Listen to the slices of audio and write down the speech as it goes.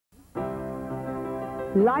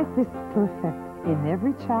Life is perfect. In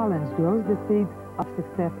every challenge grows the seeds of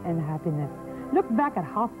success and happiness. Look back at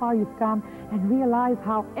how far you've come and realize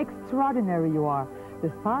how extraordinary you are.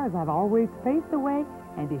 The stars have always paved the way,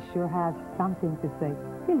 and they sure have something to say.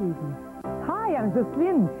 Believe me. Hi, I'm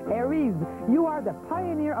Jocelyn. Aries, you are the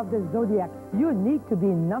pioneer of the zodiac. You need to be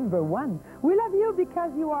number one. We love you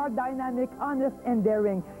because you are dynamic, honest, and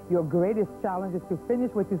daring. Your greatest challenge is to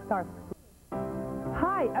finish what you start.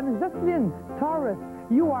 Hi, I'm Jocelyn. Taurus,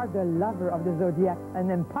 you are the lover of the zodiac,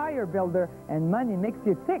 an empire builder, and money makes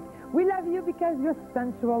you tick. We love you because you're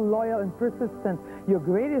sensual, loyal, and persistent. Your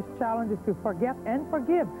greatest challenge is to forget and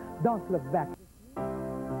forgive. Don't look back.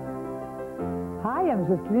 Hi, I'm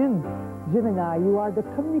Jocelyn. Gemini, you are the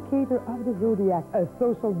communicator of the zodiac, a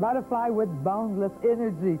social butterfly with boundless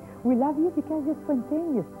energy. We love you because you're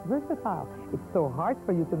spontaneous, versatile. It's so hard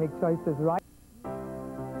for you to make choices, right?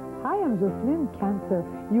 Hi, I'm Jocelyn. Cancer,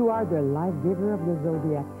 you are the life giver of the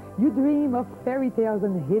zodiac. You dream of fairy tales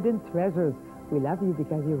and hidden treasures. We love you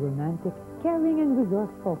because you're romantic, caring, and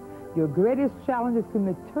resourceful. Your greatest challenge is to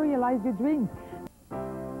materialize your dreams.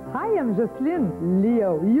 Hi, I'm Jocelyn.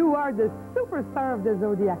 Leo, you are the superstar of the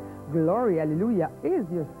zodiac. Glory, hallelujah, is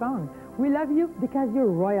your song. We love you because you're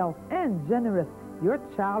royal and generous. Your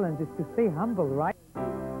challenge is to stay humble, right?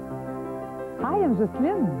 Hi, I'm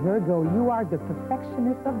Jocelyn. Virgo, you are the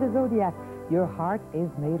perfectionist of the zodiac. Your heart is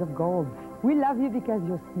made of gold. We love you because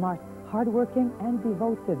you're smart, hardworking, and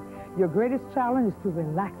devoted. Your greatest challenge is to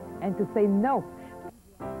relax and to say no.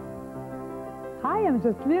 Hi, I'm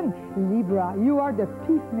Jocelyn. Libra, you are the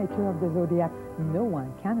peacemaker of the zodiac. No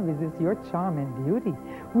one can resist your charm and beauty.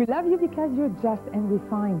 We love you because you're just and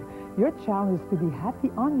refined. Your challenge is to be happy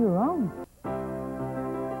on your own.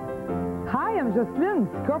 Hi, I'm Jocelyn.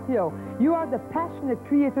 Scorpio, you are the passionate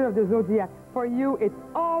creator of the zodiac. For you, it's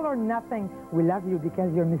all or nothing. We love you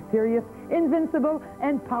because you're mysterious, invincible,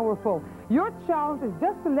 and powerful. Your challenge is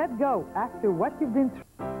just to let go after what you've been through.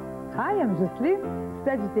 Hi, I'm Jocelyn.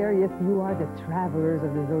 Sagittarius, you are the travelers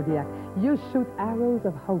of the zodiac. You shoot arrows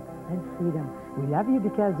of hope and freedom. We love you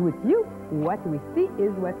because with you, what we see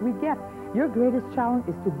is what we get. Your greatest challenge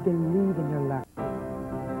is to believe in your luck.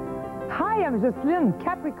 Hi, I'm Jocelyn.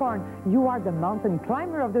 Capricorn, you are the mountain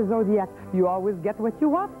climber of the zodiac. You always get what you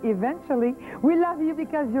want, eventually. We love you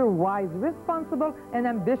because you're wise, responsible, and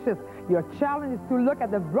ambitious. Your challenge is to look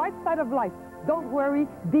at the bright side of life. Don't worry,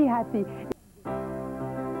 be happy.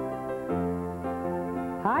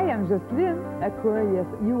 Hi, I'm Jocelyn. Aquarius,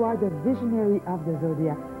 you are the visionary of the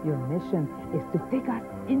zodiac. Your mission is to take us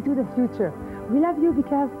into the future. We love you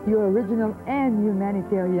because you're original and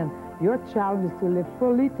humanitarian. Your challenge is to live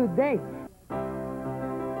fully today.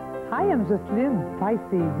 Hi, I'm Jocelyn.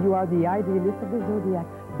 Pisces, you are the idealist of the zodiac,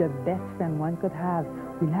 the best friend one could have.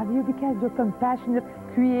 We love you because you're compassionate,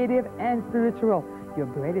 creative, and spiritual. Your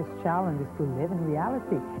greatest challenge is to live in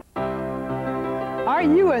reality. Are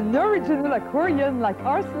you an original Aquarian like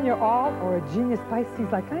Arsenio Hall, or a genius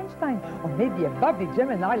Pisces like Einstein, or maybe a bubbly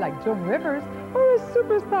Gemini like Joan Rivers, or a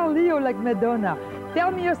superstar Leo like Madonna?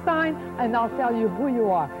 Tell me your sign and I'll tell you who you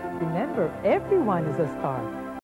are. Remember, everyone is a star.